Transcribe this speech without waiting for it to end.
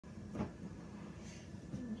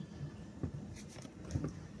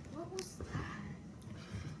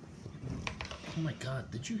Oh my God,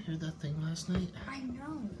 did you hear that thing last night? I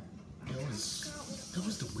know. That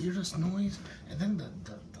was the weirdest noise. And then the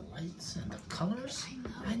lights and the colors.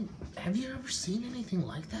 I know. Have you ever seen anything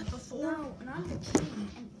like that before? No, not the tree.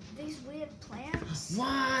 And these weird plants.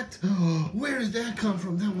 What? Where did that come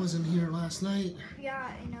from? That wasn't here last night. Yeah,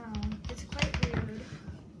 I know. It's quite weird.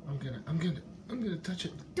 I'm gonna touch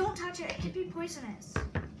it. Don't touch it. It could be poisonous.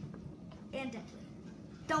 And deadly.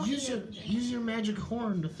 Don't use your magic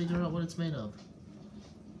horn to figure out what it's made of.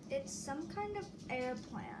 It's some kind of air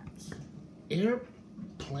plant.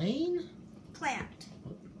 Airplane? Plant.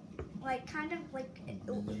 Like, kind of like, it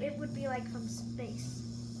would be like from space.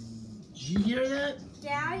 Did you hear that?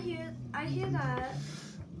 Yeah, I hear that.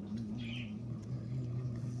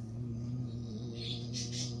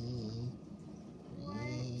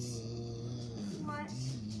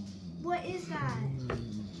 What is that?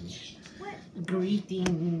 What?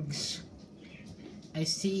 Greetings. I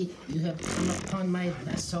see you have come upon my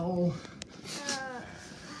vessel.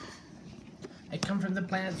 I come from the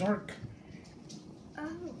planet Zork.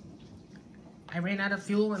 Oh. I ran out of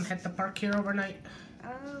fuel and had to park here overnight.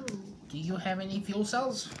 Oh. Do you have any fuel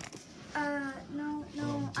cells? No.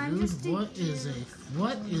 Oh, I'm dude, just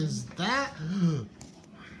what is that?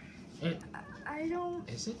 I don't.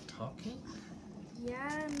 Is it talking?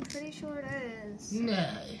 Yeah, I'm pretty sure it is.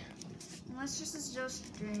 Nay. Unless this is just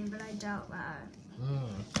a dream, but I doubt that.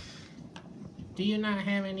 Do you not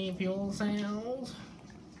have any fuel cells?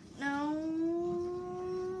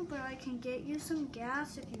 No, but I can get you some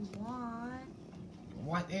gas if you want.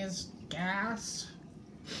 What is gas?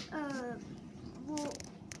 Well,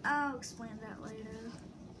 I'll explain that later.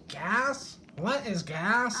 Gas? What is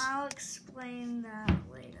gas? I'll explain that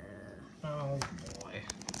later. Oh boy.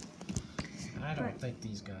 I don't think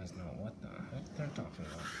these guys know what the heck they're talking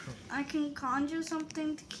about. I can conjure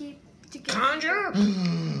something to get. Conjure?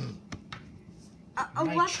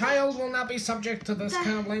 My child will not be subject to this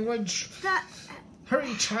kind of language.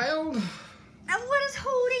 Hurry, child. And what is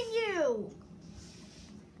holding you?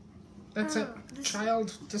 That's it.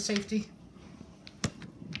 Child to safety.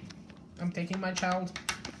 I'm taking my child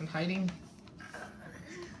and hiding.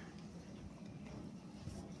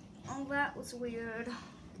 Oh, that was weird.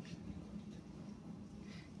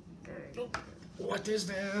 What is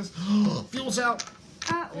this? Fuel cell.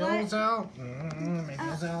 Fuel cell. My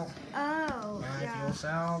fuel cell. Oh, my yeah. fuel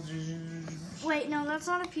cell. Wait, no, that's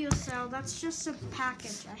not a fuel cell. That's just a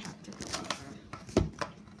package I have to deliver.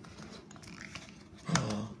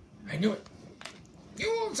 I knew it.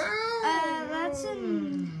 Fuel cell. That's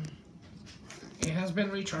in. It has been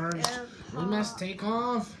recharged. We must take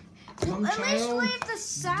off. Come, at least child. leave the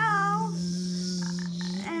cell.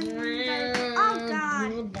 And oh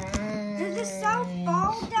God! Did the cell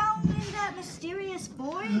fall down in that mysterious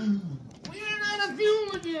void? We ran out of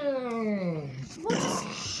fuel again. We'll just.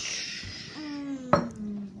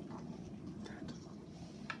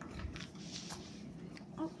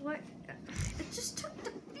 Oh, what? It just took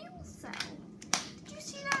the fuel cell. Did you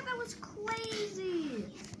see that? That was crazy.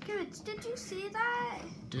 Courage, did you see that?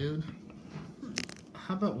 Dude,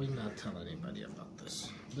 how about we not tell anybody about this?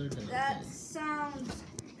 They're gonna That sounds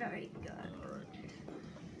very good. All right.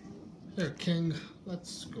 Here, King,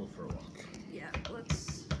 let's go for a walk. Yeah,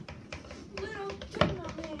 let's. Little King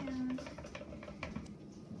man.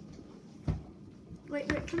 Wait,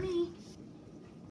 come here.